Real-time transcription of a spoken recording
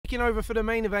taking over for the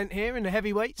main event here in the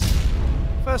heavyweights.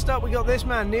 First up, we got this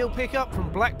man, Neil Pickup from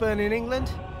Blackburn in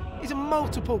England. He's a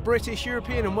multiple British,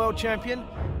 European and world champion,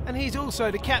 and he's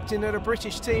also the captain of the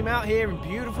British team out here in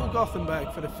beautiful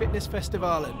Gothenburg for the Fitness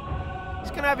Festivalen.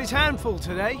 He's going to have his handful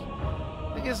today.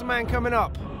 Look at the man coming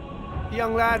up. A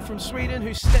young lad from Sweden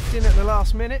who stepped in at the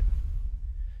last minute.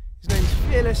 His name's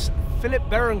fearless Philip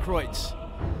Berencreutz.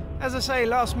 As I say,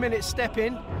 last minute step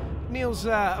in. Neil's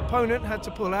opponent had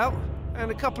to pull out,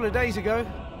 and a couple of days ago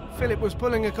Philip was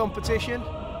pulling a competition,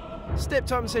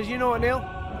 stepped up and says, you know what, Neil,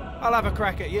 I'll have a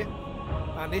crack at you,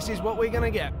 and this is what we're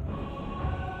going to get.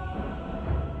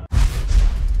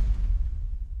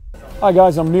 Hi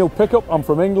guys, I'm Neil Pickup, I'm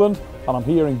from England, and I'm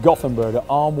here in Gothenburg at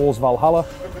Armwrestling Valhalla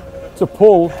to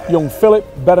pull young Philip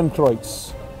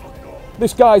Berencreutz.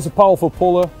 This guy's a powerful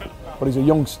puller, but he's a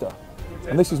youngster,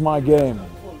 and this is my game.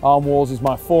 Arm wars is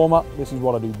my format, this is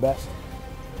what I do best.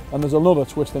 And there's another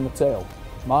twist in the tale.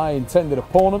 My intended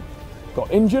opponent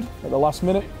got injured at the last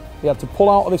minute, he had to pull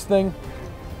out of this thing,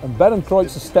 and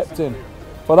Berencreutz has stepped in.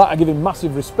 For that I give him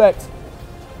massive respect,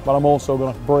 but I'm also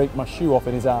going to break my shoe off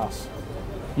in his ass.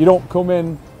 You don't come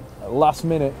in at last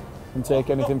minute and take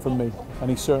anything from me, and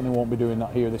he certainly won't be doing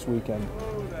that here this weekend.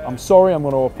 I'm sorry, I'm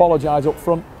going to apologise up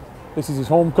front. This is his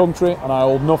home country and I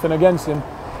hold nothing against him,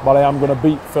 but I am going to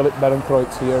beat Philip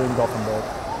Berencreutz here in Gothenburg.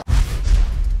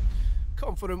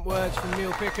 Confident words from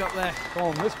Neil Pickup there. Come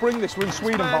on, let's bring this. We're in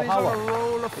Sweden, He's Valhalla. on a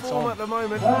roll of form at the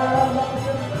moment.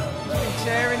 He's been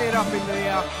tearing it up in the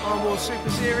Arm Wars Super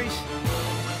Series.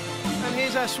 And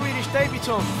here's our Swedish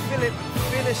debutant, Philip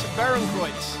 "Fearless"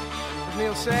 Berencreutz. As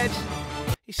Neil said,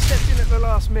 he stepped in at the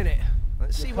last minute.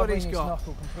 Let's see what he's got.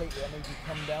 Knuckle completely. I need you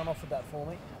to come down off of that for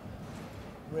me.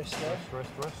 Wrist there.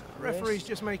 Wrist. Referee's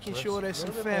just making sure there's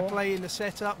some fair play in the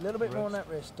setup. A little bit more on that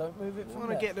wrist. Don't move it from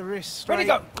Want to there. get the wrist straight. Ready,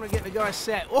 go. Want to get the guy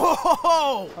set.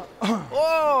 Oh!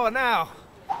 Oh! Now,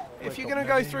 if you're going to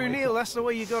go through Neil, that's the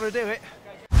way you got to do it.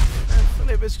 And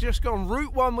Philip has just gone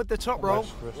route one with the top roll.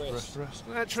 Wrist.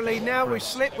 Naturally, now we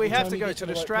slip, we have to go to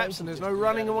the straps, and there's no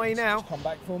running away now. Come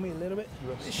back for me a little bit.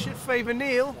 This should favour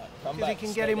Neil, because he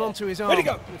can get him onto his arm.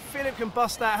 If Philip can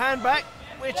bust that hand back,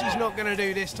 which he's not going to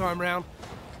do this time round.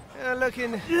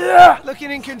 Looking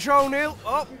in control, Neil.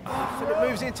 Oh, Philip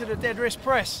moves into the dead wrist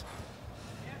press.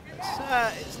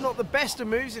 It's not the best of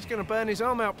moves. It's going to burn his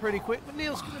arm out pretty quick, but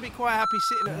Neil's going to be quite happy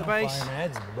sitting at the base.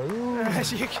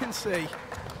 As you can see.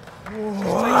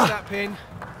 Just takes that pin.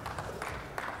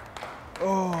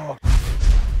 Oh.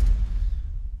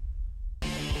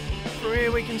 From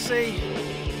here we can see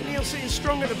Neil sitting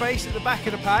strong at the base at the back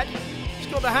of the pad. He's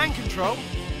got the hand control.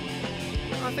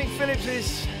 I think Phillips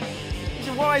is... He's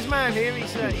a wise man here.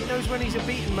 He knows when he's a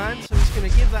beaten man, so he's going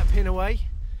to give that pin away,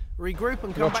 regroup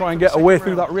and come back. Try and get away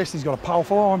through that wrist. He's got a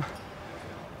powerful arm,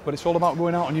 but it's all about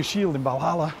going out on your shield in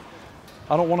Valhalla.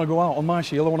 I don't want to go out on my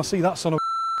shield. I want to see that son of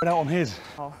a out on his.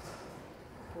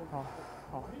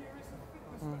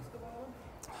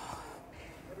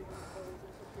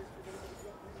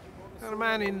 Got a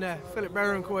man in Philip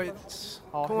Berencreutz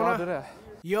corner.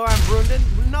 Johan Brunden,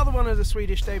 another one of the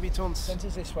Swedish debutants.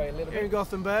 Centers this way a little bit. Here in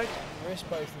Gothenburg. Wrist,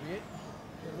 both of you. A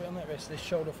little bit on that wrist. This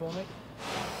shoulder for me.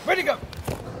 Ready, go!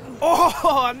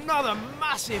 Oh, another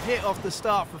massive hit off the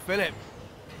start for Philip.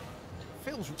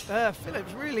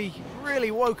 Philip's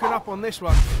really woken up on this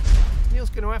one.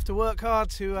 Neil's going to have to work hard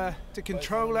to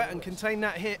control that and contain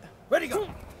that hit. Ready, go!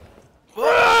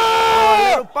 Oh, a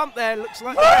little bump there. Looks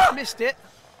like the ref missed it.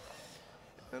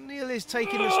 And Neil is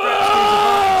taking the straps to his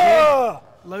advantage here.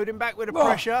 Loading back with the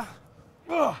pressure.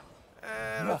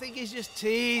 And I think he's just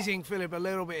teasing Philip a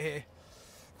little bit here.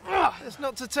 That's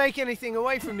not to take anything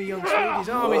away from the young Swede. His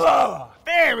arm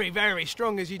is very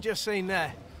strong, as you've just seen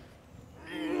there.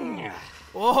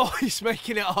 Oh, he's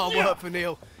making it hard work for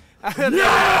Neil. And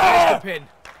there's the pin.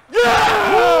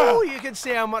 Oh, you can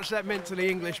see how much that meant to the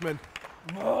Englishman.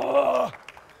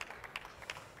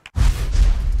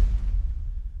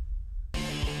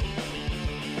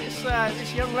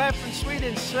 This young lad from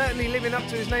Sweden certainly living up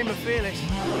to his name of Fearless.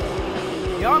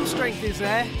 The arm strength is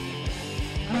there. I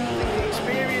think the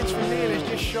experience from Neil is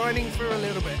just shining through a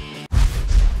little bit.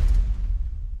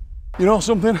 You know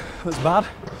something that's bad?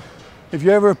 If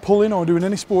you're ever pulling or doing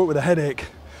any sport with a headache,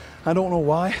 I don't know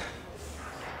why,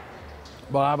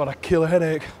 but I've had a killer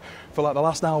headache for like the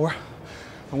last hour.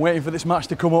 I'm waiting for this match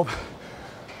to come up.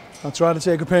 I tried to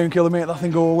take a painkiller, make that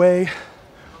thing go away.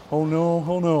 Oh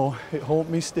no, it haunts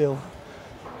me still.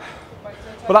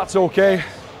 But that's okay.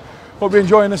 Hope you're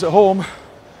enjoying this at home,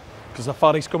 because the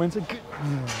fatty's coming to...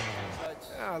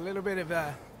 A little bit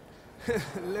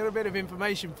of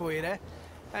information for you there.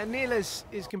 Neil is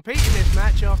competing this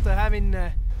match after having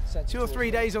 2 or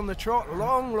 3 days on the trot,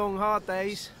 long, long, hard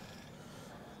days.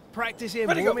 Practicing,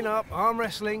 warming up, arm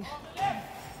wrestling.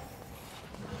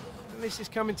 And this is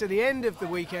coming to the end of the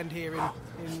weekend here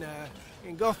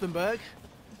in Gothenburg.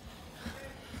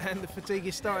 And the fatigue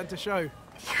is starting to show.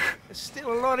 There's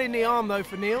still a lot in the arm though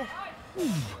for Neil.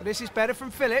 But this is better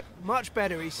from Philip, much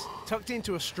better. He's tucked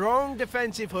into a strong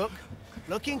defensive hook,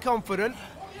 looking confident,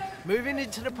 moving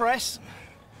into the press.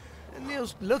 And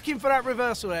Neil's looking for that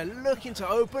reversal there, looking to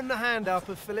open the hand up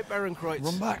of Philip Berencreutz.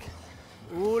 Run back.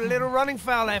 Ooh, a little running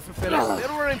foul there for Philip,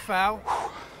 little running foul.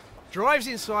 Drives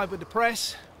inside with the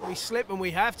press. We slip and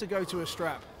we have to go to a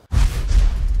strap.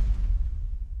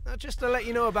 Now just to let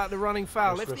you know about the running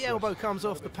foul, if the elbow comes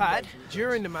off the pad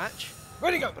during the match,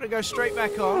 got to go straight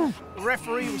back on. The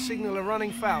referee will signal a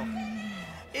running foul.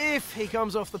 If he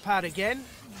comes off the pad again,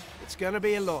 it's going to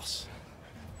be a loss.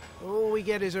 All we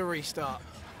get is a restart.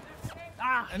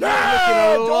 And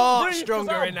they're looking a lot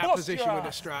stronger in that position with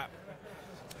the strap.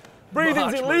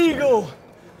 Breathing's illegal.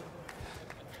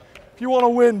 If you want to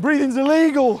win, breathing's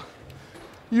illegal.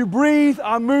 You breathe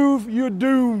and move, you're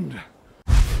doomed.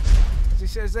 As he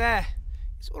says there,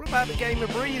 it's all about the game of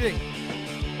breathing.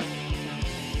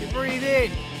 You breathe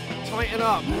in, tighten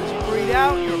up. As you breathe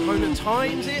out, your opponent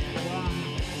times it,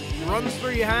 runs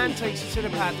through your hand, takes it to the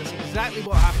pad. That's exactly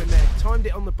what happened there. Timed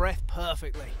it on the breath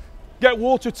perfectly. Get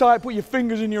watertight, put your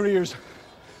fingers in your ears.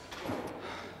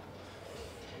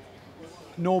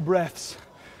 No breaths,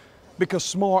 because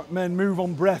smart men move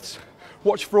on breaths.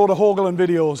 Watch Frode Hogeland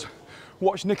videos,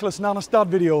 watch Nicholas Nanastad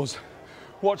videos,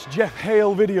 watch Jeff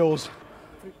Hale videos.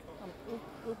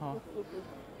 Now,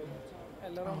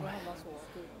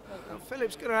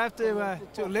 Philip's going to have to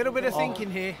do a little bit of thinking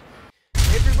here.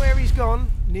 Everywhere he's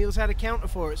gone, Neil's had a counter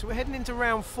for it. So we're heading into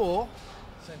round 4.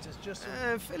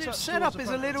 Philip's setup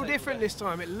is a little different this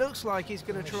time. It looks like he's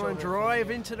going to try and drive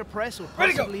into the press or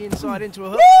possibly inside into a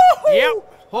hook.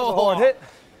 Yep. Hard hit.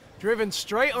 Driven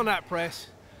straight on that press.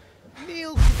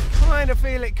 Neil can kind of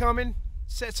feel it coming.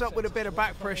 Sets up with a bit of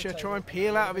back pressure, try and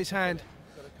peel out of his hand.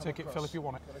 Take it, Phil, if you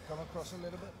want it. Come across a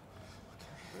little bit.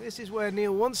 This is where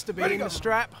Neil wants to be in the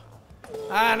strap.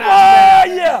 And that's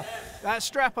better. Yeah! That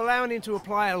strap allowing him to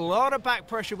apply a lot of back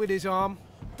pressure with his arm.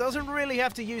 Doesn't really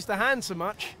have to use the hand so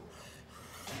much.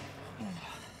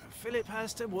 Philip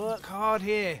has to work hard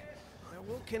here. Now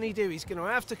what can he do? He's going to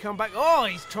have to come back. Oh,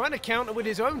 he's trying to counter with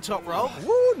his own top roll.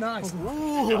 Ooh, nice.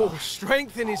 Ooh,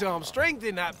 strength in his arm, strength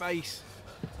in that base.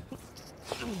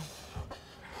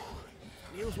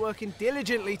 Neil's working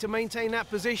diligently to maintain that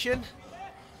position.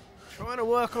 Trying to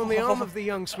work on the arm of the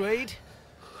young Swede.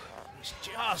 It's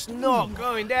just not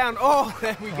going down. Oh,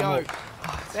 there we go.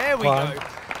 There we go.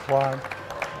 Climb.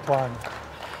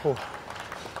 Oh,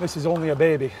 this is only a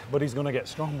baby, but he's going to get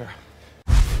stronger.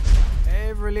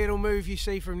 Every little move you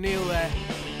see from Neil there.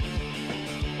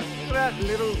 Look at that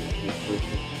little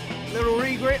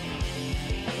regrip.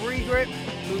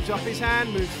 Moves up his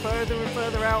hand, moves further and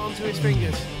further out onto his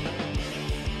fingers.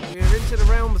 We're into the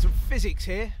realms of physics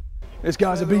here. This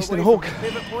guy's a beast in a hook.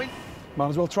 Pivot point. Might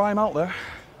as well try him out there.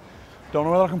 Don't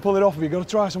know whether I can pull it off, but you've got to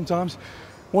try sometimes.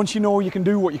 Once you know you can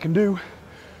do what you can do,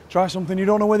 try something you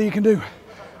don't know whether you can do.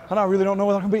 And I really don't know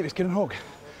whether I can beat this kid in a hook.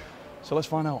 So let's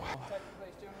find out.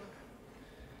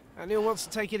 And Neil wants to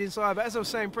take it inside, but as I was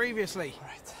saying previously,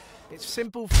 it's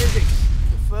simple physics.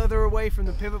 The further away from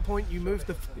the pivot point you move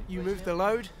the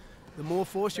load, the more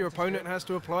force your opponent has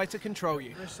to apply to control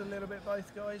you. Wrist a little bit,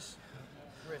 both guys.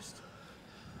 Wrist.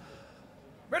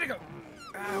 Ready to go.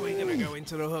 We're going to go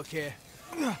into the hook here.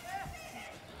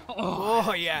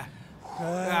 Oh, yeah.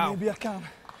 Maybe I can.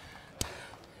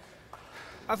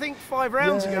 I think 5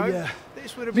 rounds ago,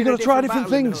 this would have been You've got to try different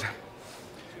things.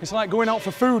 It's like going out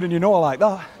for food and you know I like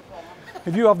that.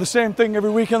 If you have the same thing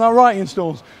every week in our writing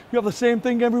stones, you have the same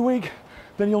thing every week,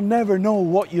 then you'll never know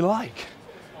what you like.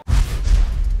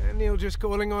 And Neil just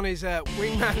calling on his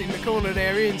wingman in the corner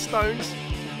there, Ian Stones.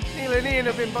 Neil and Ian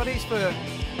have been buddies for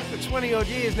 20 odd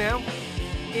years now.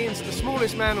 Ian's the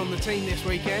smallest man on the team this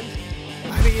weekend,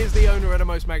 and he is the owner of the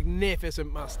most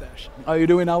magnificent moustache. How you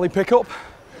doing, Ali Pickup?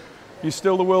 You're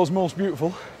still the world's most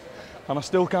beautiful, and I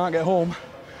still can't get home.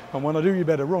 And when I do, you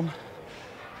better run.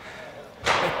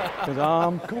 Because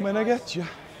I'm coming to get you.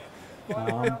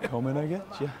 I'm coming to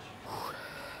get you.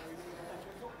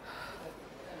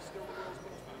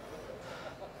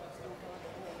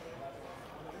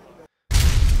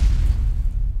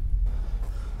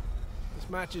 This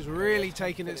match is really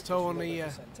taking its toll on the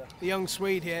young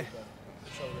Swede here.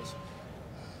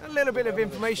 A little bit of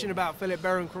information about Philip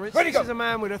Berencreutz. This is a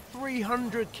man with a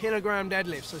 300 kilogram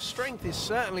deadlift, so strength is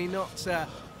certainly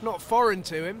not foreign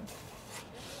to him.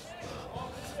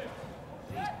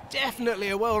 He's definitely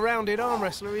a well-rounded arm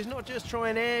wrestler. He's not just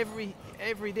trying every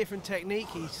different technique.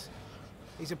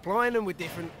 He's applying them with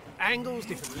different angles,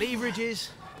 different leverages.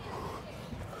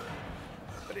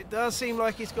 But it does seem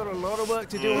like he's got a lot of work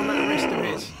to do on that wrist of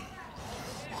his.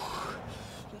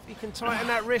 If he can tighten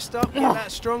that wrist up, get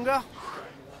that stronger,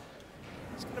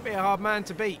 it's going to be a hard man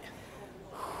to beat.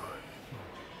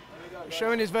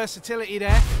 Showing his versatility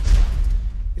there.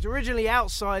 He's originally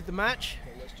outside the match.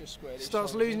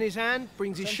 Starts losing his hand,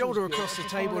 brings his shoulder across the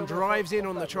table and drives in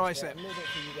on the tricep.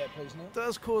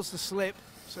 Does cause the slip,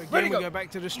 so again we go back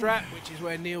to the strap, which is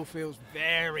where Neil feels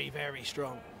very, very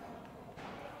strong.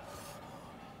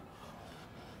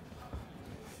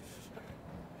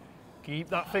 Keep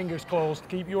that fingers closed,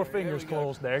 keep your fingers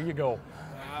closed, there you go.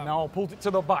 Now pull it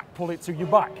to the back, pull it to your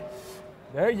back.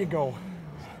 There you go.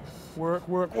 Work,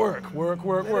 work, work, work,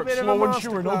 work, work. Slow and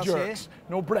sure, no jerks,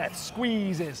 no breaths,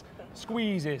 squeezes,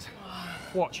 squeezes.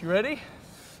 Watch, you ready?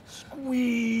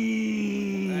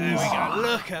 Squeeze. There we go,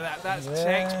 look at that, that's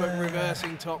textbook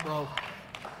reversing top roll.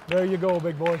 There you go,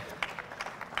 big boy.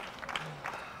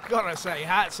 Gotta say,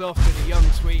 hats off to the young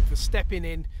Swede for stepping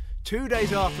in 2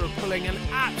 days after pulling an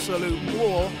absolute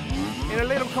war in a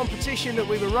little competition that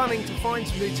we were running to find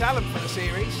some new talent for the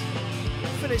series.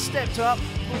 Philip stepped up,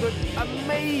 pulled an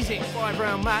amazing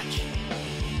 5-round match,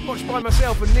 watched by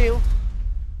myself and Neil.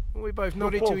 And we both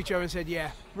nodded to each other and said,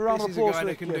 yeah, this is a guy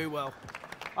that can do well.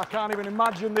 I can't even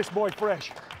imagine this boy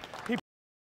fresh.